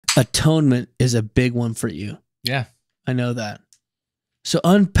atonement is a big one for you. Yeah. I know that. So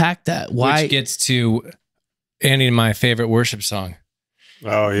unpack that. Why? Which gets to Andy and my favorite worship song.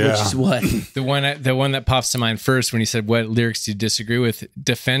 Oh yeah. Which is what? The one that pops to mind first when you said, what lyrics do you disagree with?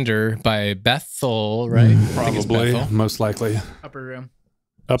 Defender by Bethel, right? Probably, most likely. Upper Room.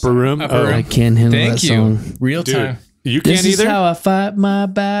 Upper Room? Upper Room. I can't handle Thank that you. song. Real Dude, time. you can't This either? is how I fight my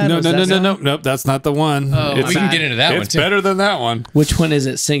battles. Nope, that's not the one. Oh, We can get into that one It's too. better than that one. Which one is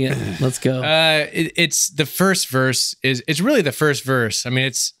it? Sing it. Let's go. It's the first verse it's really the first verse. I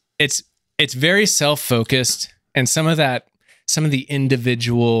mean, it's very self-focused, and some of the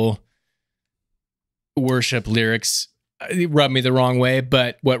individual worship lyrics rub me the wrong way.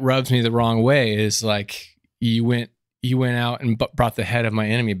 But what rubs me the wrong way is like you went out and brought the head of my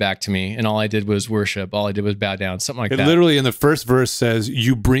enemy back to me, and all I did was worship. All I did was bow down. Something like It that. literally in the first verse says,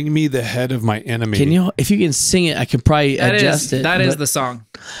 "You bring me the head of my enemy." Can you, if you can sing it, I can probably adjust it. That is but the song.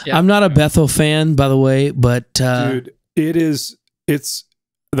 Yeah. I'm not a Bethel fan, by the way, but Dude, it's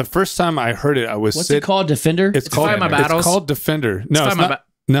the first time I heard it, I was what's it called? Defender? It's called Fight My Battles. It's called Defender. No, Fight it's My not.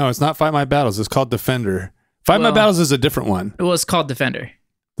 No, it's not Fight My Battles. It's called Defender. Fight My Well- Battles is a different one. It was called Defender.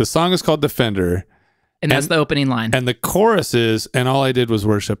 The song is called Defender. And that's the opening line. And the chorus is, and all I did was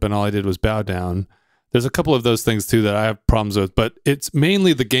worship, and all I did was bow down. There's a couple of those things too that I have problems with, but it's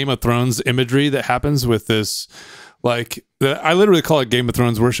mainly the Game of Thrones imagery that happens with this. Like, I literally call it Game of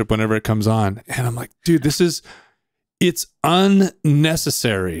Thrones worship whenever it comes on. And I'm like, dude, it's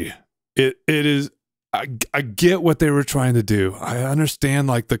unnecessary. It is, I get what they were trying to do. I understand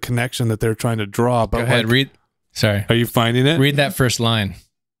like the connection that they're trying to draw, but Go ahead, like, Sorry. are you finding it? Read that first line.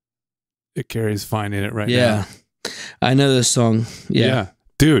 It carries finding it right now. Yeah. I know this song. Yeah.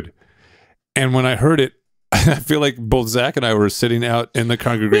 Dude. And when I heard it, I feel like both Zach and I were sitting out in the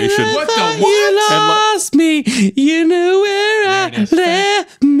congregation. What the Thought what? You lost me. You knew where There it I is.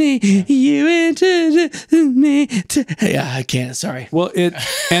 left me. You introduced me to. Yeah, I can't. Sorry. Well, it's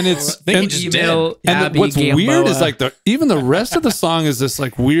think and, it just Email and Abby what's weird Gamboa. is like even the rest of the song is this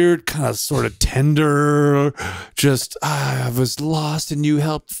like weird kind of sort of tender, just I was lost and you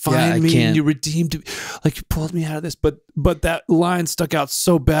helped I find me can't. and you redeemed me, like you pulled me out of this. But that line stuck out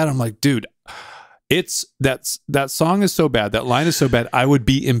so bad. I'm like, dude, that song is so bad. That line is so bad. I would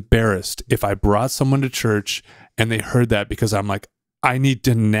be embarrassed if I brought someone to church and they heard that, because I'm like, I need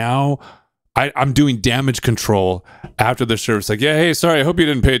to now. I'm doing damage control after the service. Like, yeah, hey, sorry, I hope you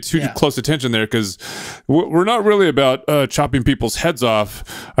didn't pay too close attention there, because we're not really about chopping people's heads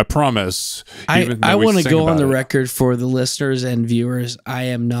off. I promise. I want to go on the record for the listeners and viewers. I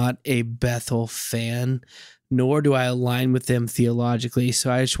am not a Bethel fan, nor do I align with them theologically. So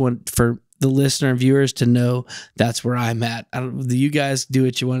I just want for the listener and viewers to know that's where I'm at. You guys do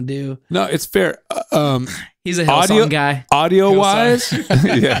what you want to do. No, it's fair. He's a Hillsong guy. Audio wise,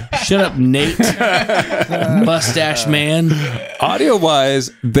 yeah. Shut up, Nate. Mustache man. Audio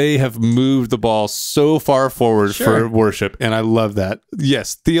wise, they have moved the ball so far forward for worship, and I love that.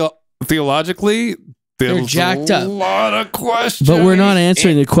 Yes, theologically, They're jacked up. A lot of questions, But we're not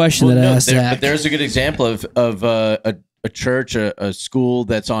answering the question that I asked Zach. But there's a good example of a church, a school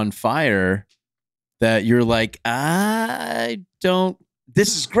that's on fire, that you're like,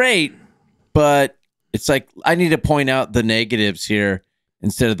 this is great, but it's like, I need to point out the negatives here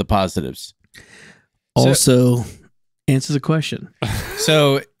instead of the positives. Also, answer the question.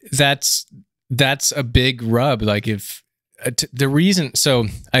 So that's a big rub. Like if the reason, so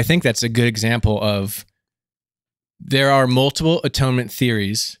I think that's a good example of there are multiple atonement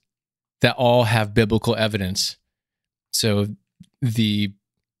theories that all have biblical evidence. So the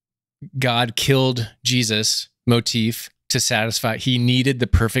God killed Jesus motif to satisfy, he needed the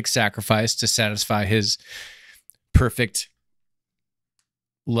perfect sacrifice to satisfy his perfect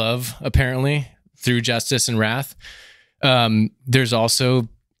love, apparently, through justice and wrath. There's also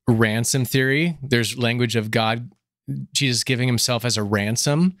ransom theory. There's language of God, Jesus giving himself as a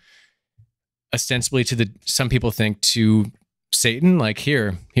ransom, ostensibly to some people think to Satan, like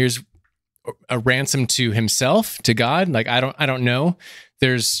here's a ransom to himself, to God. Like, I don't know.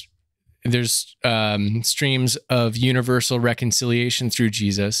 There's streams of universal reconciliation through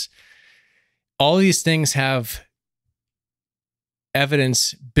Jesus. All these things have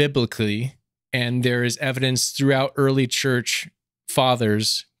evidence biblically, and there is evidence throughout early church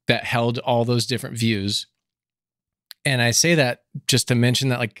fathers that held all those different views. And I say that just to mention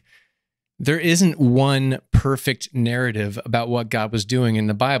that, like, there isn't one perfect narrative about what God was doing in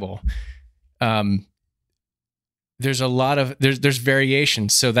the Bible. There's a lot of, there's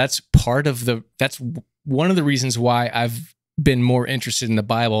variations. So that's one of the reasons why I've been more interested in the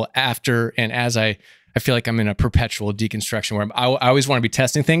Bible after, and as I I feel like I'm in a perpetual deconstruction where I always want to be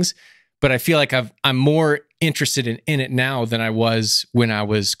testing things, but I feel like I'm more interested in it now than I was when I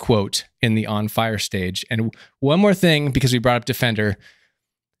was, quote, in the on fire stage. And one more thing, because we brought up Defender,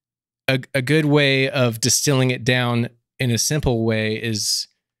 a good way of distilling it down in a simple way is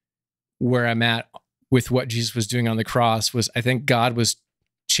where I'm at with what Jesus was doing on the cross was I think God was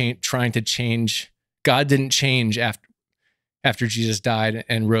trying to change. God didn't change after Jesus died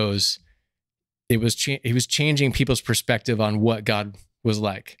and rose. He was changing people's perspective on what God was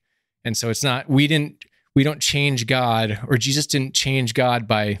like. And so it's not, we don't change God, or Jesus didn't change God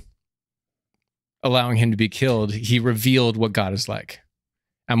by allowing him to be killed. He revealed what God is like.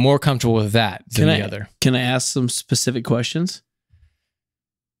 I'm more comfortable with that than the other. Can I ask some specific questions?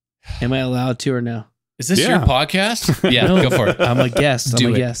 Am I allowed to or no? Is this your podcast? Yeah, No, go for it. I'm a guest. Do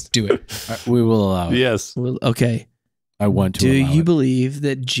I'm a it. guest. Do it. We will allow it. Yes. Well, okay. I want to. Do allow you it. believe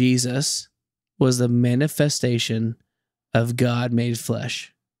that Jesus was the manifestation of God made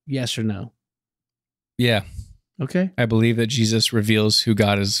flesh? Yes or no? Yeah, Okay. I believe that Jesus reveals who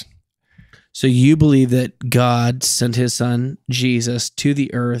God is. So you believe that God sent his son, Jesus, to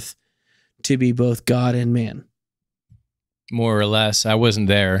the earth to be both God and man? More or less. I wasn't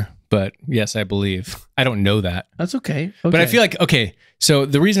there, but yes, I believe. I don't know that. That's okay. But I feel like, okay, so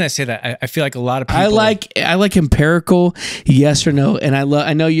the reason I say that, I feel like a lot of people... I like empirical yes or no, and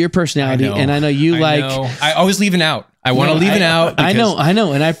I know your personality, and I know you like... I always leave it out. I want to leave it out. I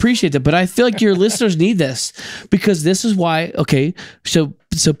know, and I appreciate that, but I feel like your listeners need this, because this is why, okay, so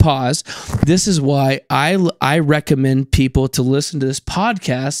pause. This is why I recommend people to listen to this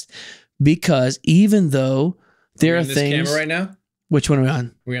podcast, because even though there are things... camera right now? Which one are we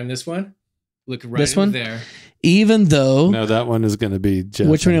on? We're on this one? Look right This one? there. Even though... No, that one is going to be Jeff.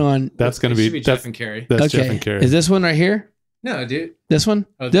 Which one are you on? That's going to be Jeff and Carrie. That's Jeff and Carrie. Is this one right here? No, dude. This one?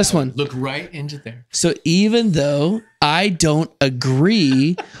 Oh, this one. Look right into there. So even though I don't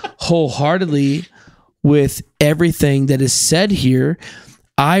agree wholeheartedly with everything that is said here,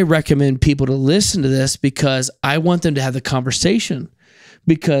 I recommend people to listen to this because I want them to have the conversation,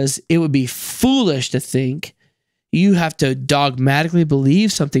 because it would be foolish to think you have to dogmatically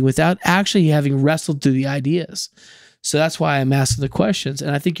believe something without actually having wrestled through the ideas. So that's why I'm asking the questions,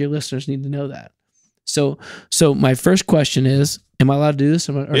 and I think your listeners need to know that. So my first question is, am I allowed to do this?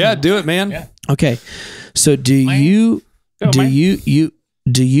 Or Yeah, no? do it, man. Yeah. Okay. So do you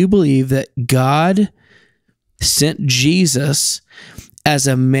believe that God sent Jesus as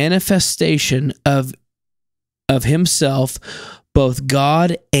a manifestation of himself, both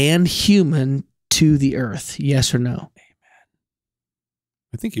God and human, to the earth? Yes or no?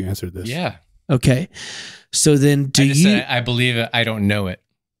 I think you answered this. Yeah. Okay. So then I believe it. I don't know it.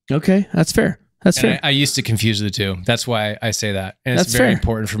 Okay, that's fair. That's And fair. I used to confuse the two. That's why I say that. And it's That's very fair.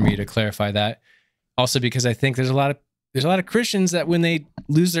 important for me to clarify that. Also, because I think there's a lot of Christians that when they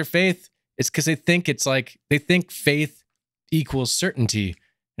lose their faith, it's because they think faith equals certainty.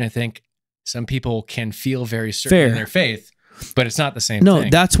 And I think some people can feel very certain in their faith, but it's not the same thing. No,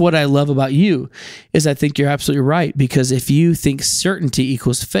 that's what I love about you, is I think you're absolutely right, because if you think certainty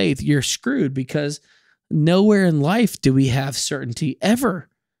equals faith, you're screwed, because nowhere in life do we have certainty ever.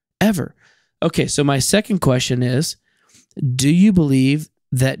 Okay, so my second question is, do you believe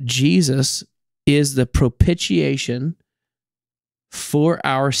that Jesus is the propitiation for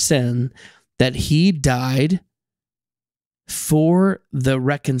our sin, that he died for the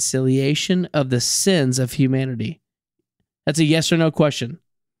reconciliation of the sins of humanity? That's a yes or no question.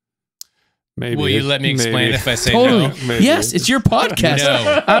 Maybe. Will you let me explain if I say Totally. no? Maybe. Yes, it's your podcast.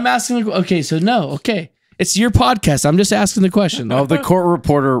 No. I'm asking. Okay, so no. Okay, it's your podcast. I'm just asking the question. Of the court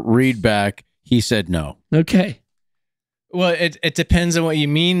reporter read back, he said no. Okay. Well, it depends on what you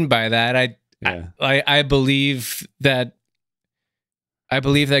mean by that. I believe that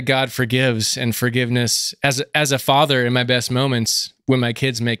God forgives, and forgiveness, as a father in my best moments, when my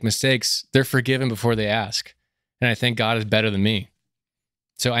kids make mistakes, they're forgiven before they ask. And I think God is better than me.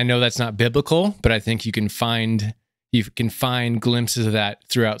 So I know that's not biblical, but I think you can find glimpses of that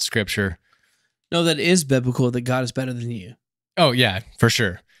throughout Scripture. No, that is biblical, that God is better than you. Oh yeah, for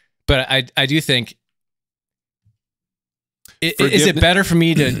sure. But I do think, is it better for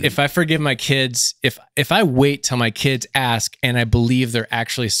me to, if I forgive my kids, if I wait till my kids ask and I believe they're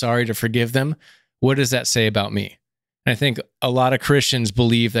actually sorry to forgive them, what does that say about me? And I think a lot of Christians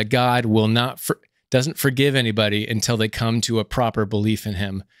believe that God doesn't forgive anybody until they come to a proper belief in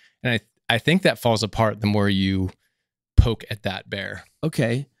him. And I think that falls apart the more you poke at that bear.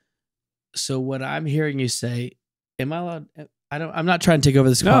 Okay. So what I'm hearing you say, am I allowed? I'm not trying to take over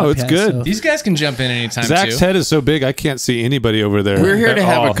this. No, it's good. So. These guys can jump in anytime. Zach's head is so big, I can't see anybody over there. We're here to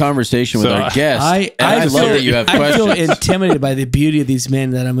have all. a conversation with our guests. I love that you have questions. I feel intimidated by the beauty of these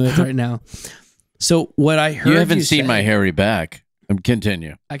men that I'm with right now. So what I heard, you haven't seen my hairy back.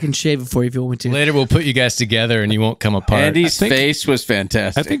 Continue. I can shave it for you if you want me to. Later, we'll put you guys together, and you won't come apart. Andy's face was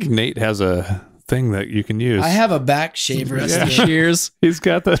fantastic. I think Nate has a thing that you can use. I have a back shaver. Shears. He's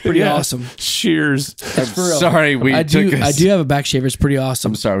got the pretty awesome. Shears. I'm sorry, I do have a back shaver. It's pretty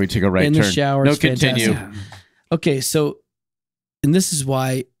awesome. I'm sorry, we took a right in turn. The shower. No, continue. Okay, so, and this is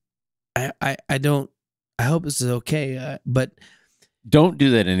why I don't. I hope this is okay, but don't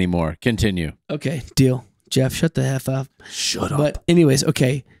do that anymore. Continue. Okay, deal. Jeff, shut the F up. Shut up. But anyways,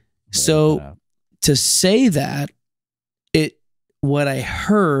 okay. So to say that, what I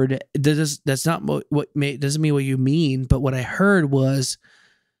heard, that's not doesn't mean what you mean, but what I heard was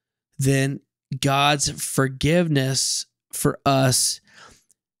then God's forgiveness for us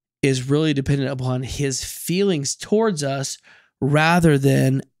is really dependent upon his feelings towards us rather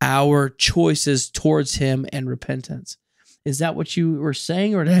than our choices towards him and repentance. Is that what you were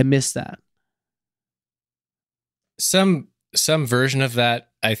saying, or did I miss that? Some version of that,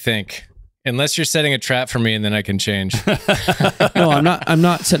 I think. Unless you're setting a trap for me, and then I can change. No, I'm not. I'm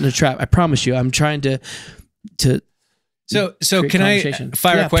not setting a trap. I promise you. I'm trying to. So can I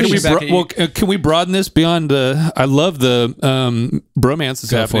fire a question back at you? Well, can we broaden this beyond? I love the bromance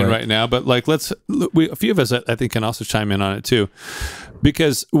that's happening right now, but like a few of us I think can also chime in on it too,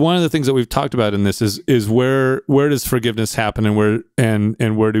 because one of the things that we've talked about in this is where does forgiveness happen,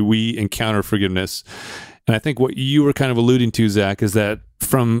 and where do we encounter forgiveness? And I think what you were kind of alluding to, Zach, is that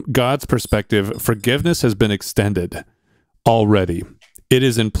from God's perspective, forgiveness has been extended already. It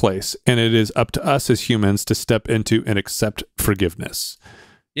is in place, and it is up to us as humans to step into and accept forgiveness.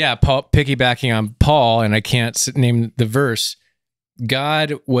 Yeah, Paul, piggybacking on Paul, and I can't name the verse,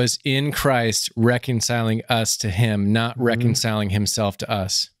 God was in Christ reconciling us to him, not reconciling himself to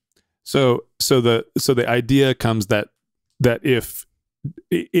us. So the idea comes that if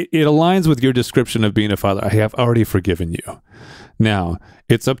it aligns with your description of being a father. I have already forgiven you. Now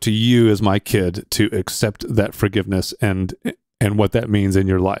it's up to you as my kid to accept that forgiveness and what that means in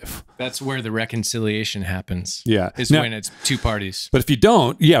your life. That's where the reconciliation happens. Yeah. When it's two parties. But if you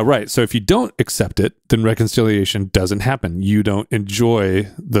don't, so if you don't accept it, then reconciliation doesn't happen. You don't enjoy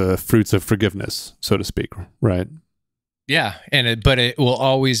the fruits of forgiveness, so to speak, right? Yeah, but it will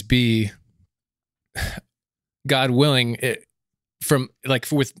always be, God willing,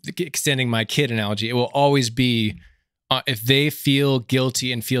 with extending my kid analogy, it will always be, if they feel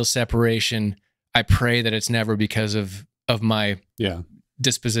guilty and feel separation, I pray that it's never because of my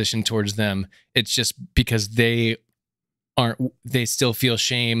disposition towards them. It's just because they still feel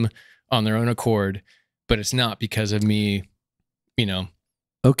shame on their own accord, but it's not because of me,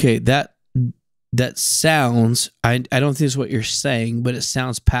 Okay, that sounds, I don't think it's what you're saying, but it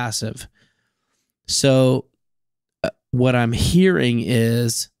sounds passive. So what I'm hearing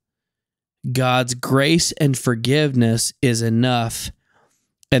is God's grace and forgiveness is enough,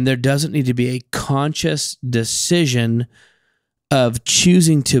 and there doesn't need to be a conscious decision of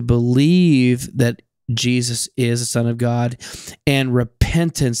choosing to believe that Jesus is the Son of God and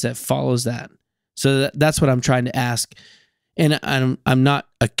repentance that follows that. So that's what I'm trying to ask. And I'm not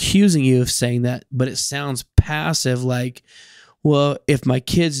accusing you of saying that, but it sounds passive, like, well, if my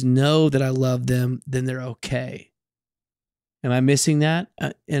kids know that I love them, then they're okay. Am I missing that?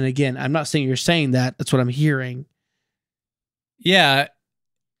 And again, I'm not saying you're saying that. That's what I'm hearing. Yeah,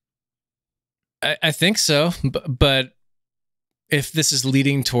 I think so. But if this is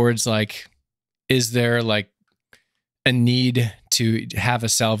leading towards, like, is there like a need to have a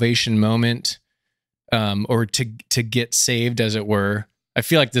salvation moment, or to get saved, as it were? I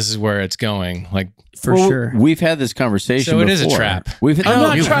feel like this is where it's going. Like, for sure. We've had this conversation So it before. is a trap. I'm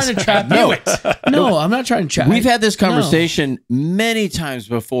not trying to trap you. No, I'm not trying to trap. We've had this conversation many times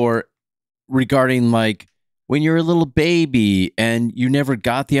before regarding, like, when you're a little baby and you never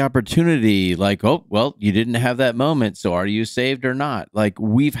got the opportunity, like, oh, well, you didn't have that moment, so are you saved or not? Like,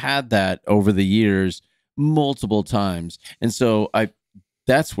 we've had that over the years multiple times. And so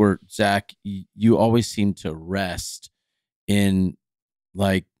that's where, Zach, you always seem to rest in,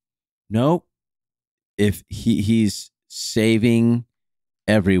 like, nope, if he's saving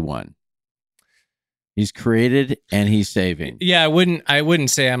everyone. He's created and he's saving. Yeah, I wouldn't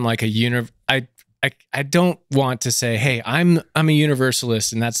say I'm like I don't want to say, hey, I'm a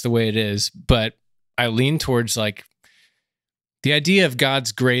universalist and that's the way it is, but I lean towards, like, the idea of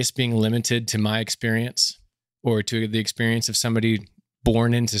God's grace being limited to my experience or to the experience of somebody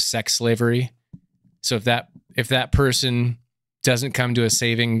born into sex slavery. So if that person doesn't come to a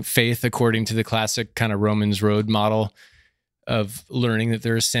saving faith according to the classic kind of Romans road model of learning that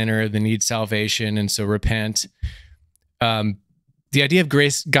they're a sinner, they need salvation, and so repent. The idea of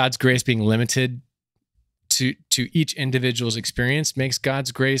grace, God's grace being limited to each individual's experience makes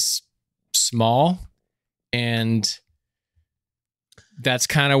God's grace small, and that's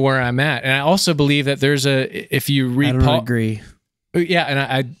kind of where I'm at. And I also believe that there's if you read Paul, agree. Yeah,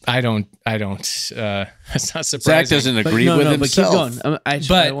 and I don't. That's not surprising. Zach doesn't agree with himself. But keep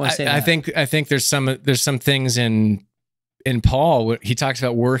going. I think there's some things in Paul. He talks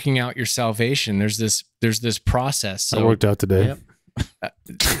about working out your salvation. There's this process. So I worked out today. Yep.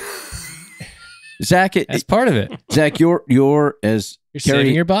 Zach, that's part of it. Zach, you're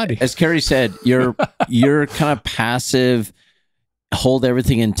saving your body. As Carrie said, you're kind of passive. Hold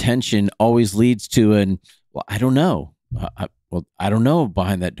everything in tension always leads to well, I don't know. I don't know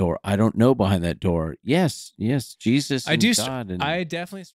behind that door. I don't know behind that door. Yes, Jesus. I do. God I definitely.